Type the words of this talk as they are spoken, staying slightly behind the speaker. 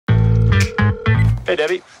Hey,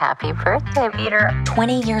 Debbie. Happy birthday, Peter.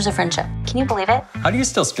 20 years of friendship. Can you believe it? How do you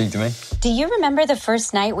still speak to me? Do you remember the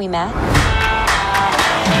first night we met?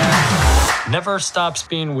 Never stops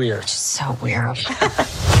being weird. So weird.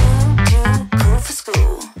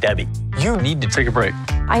 Debbie, you need to take a break.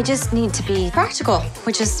 I just need to be practical,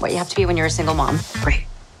 which is what you have to be when you're a single mom. Right.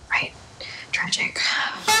 Tragic.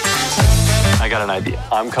 I got an idea.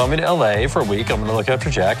 I'm coming to LA for a week. I'm gonna look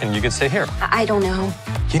after Jack, and you can stay here. I don't know.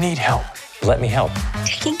 You need help. Let me help.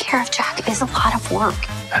 Taking care of Jack is a lot of work.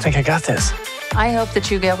 I think I got this. I hope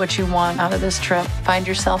that you get what you want out of this trip. Find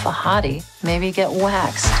yourself a hottie. Maybe get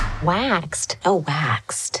waxed. Waxed? Oh,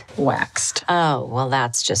 waxed. Waxed. Oh, well,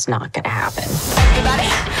 that's just not gonna happen.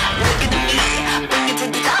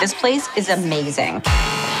 This place is amazing.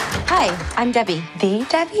 Hi, I'm Debbie. The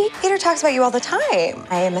Debbie? Peter talks about you all the time.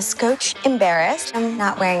 I am a scotch embarrassed. I'm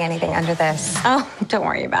not wearing anything under this. Oh, don't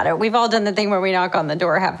worry about it. We've all done the thing where we knock on the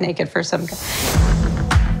door half naked for some...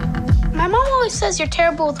 My mom always says you're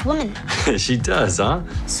terrible with women. She does, huh?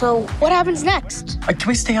 So what happens next? Can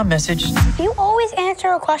we stay on message? Do you always answer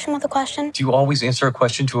a question with a question? Do you always answer a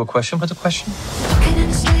question to a question with a question?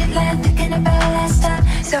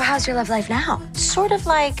 So how's your love life now? Sort of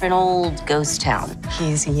like an old ghost town.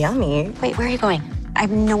 He's yummy. Wait, where are you going? I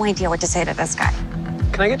have no idea what to say to this guy.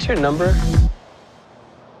 Can I get your number?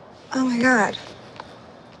 Oh my God.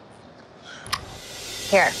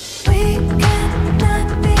 Here.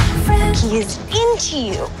 He's into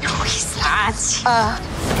you. Oh, he's not.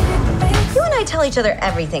 You and I tell each other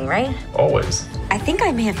everything, right? Always. I think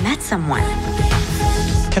I may have met someone.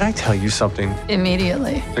 Can I tell you something?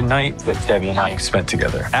 Immediately. The night that Debbie and I spent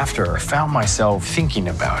together, after I found myself thinking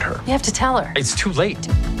about her. You have to tell her. It's too late.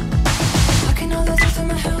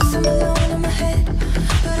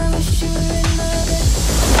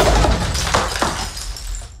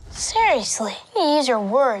 Seriously, you use your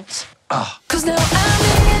words.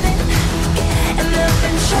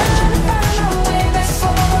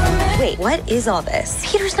 Wait, what is all this?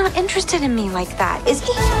 Peter's not interested in me like that, is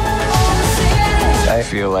he? I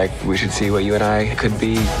feel like we should see what you and I could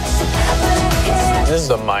be. This is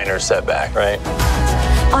a minor setback, right?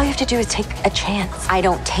 All you have to do is take a chance. I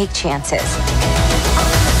don't take chances.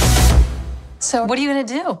 So what are you gonna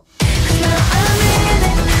do?